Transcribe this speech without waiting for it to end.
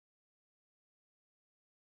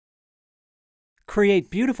Create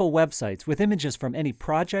beautiful websites with images from any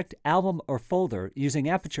project, album, or folder using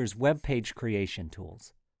Aperture's web page creation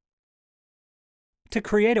tools. To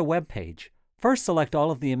create a web page, first select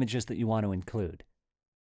all of the images that you want to include.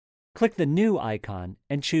 Click the New icon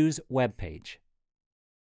and choose Web Page.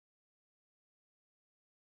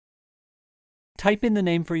 Type in the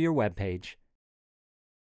name for your web page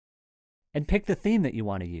and pick the theme that you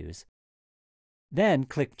want to use. Then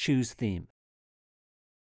click Choose Theme.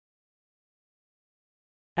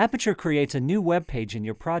 Aperture creates a new web page in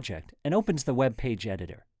your project and opens the web page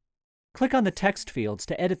editor. Click on the text fields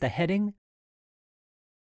to edit the heading,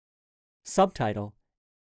 subtitle,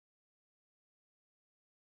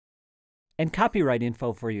 and copyright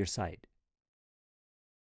info for your site.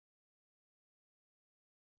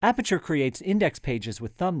 Aperture creates index pages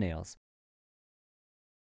with thumbnails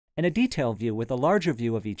and a detail view with a larger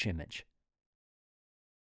view of each image.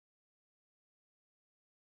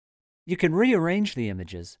 You can rearrange the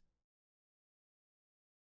images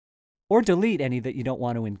or delete any that you don't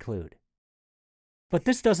want to include. But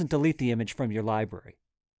this doesn't delete the image from your library.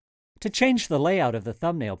 To change the layout of the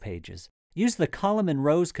thumbnail pages, use the column and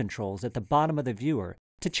rows controls at the bottom of the viewer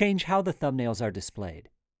to change how the thumbnails are displayed.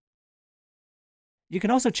 You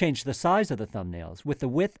can also change the size of the thumbnails with the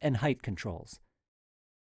width and height controls.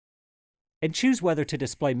 And choose whether to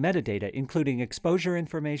display metadata including exposure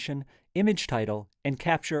information, image title, and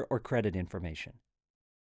capture or credit information.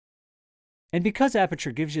 And because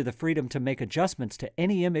Aperture gives you the freedom to make adjustments to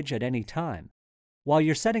any image at any time, while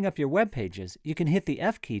you're setting up your web pages, you can hit the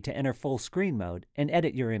F key to enter full screen mode and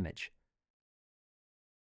edit your image.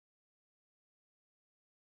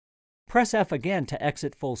 Press F again to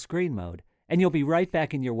exit full screen mode, and you'll be right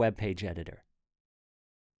back in your web page editor.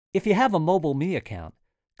 If you have a Mobile Me account,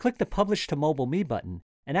 click the Publish to Mobile Me button,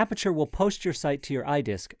 and Aperture will post your site to your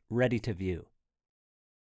iDisk ready to view.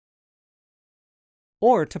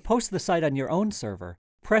 Or to post the site on your own server,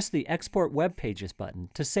 press the Export Web Pages button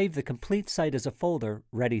to save the complete site as a folder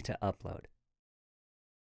ready to upload.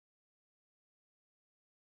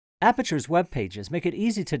 Aperture's web pages make it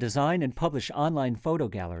easy to design and publish online photo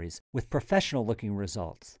galleries with professional-looking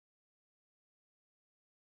results.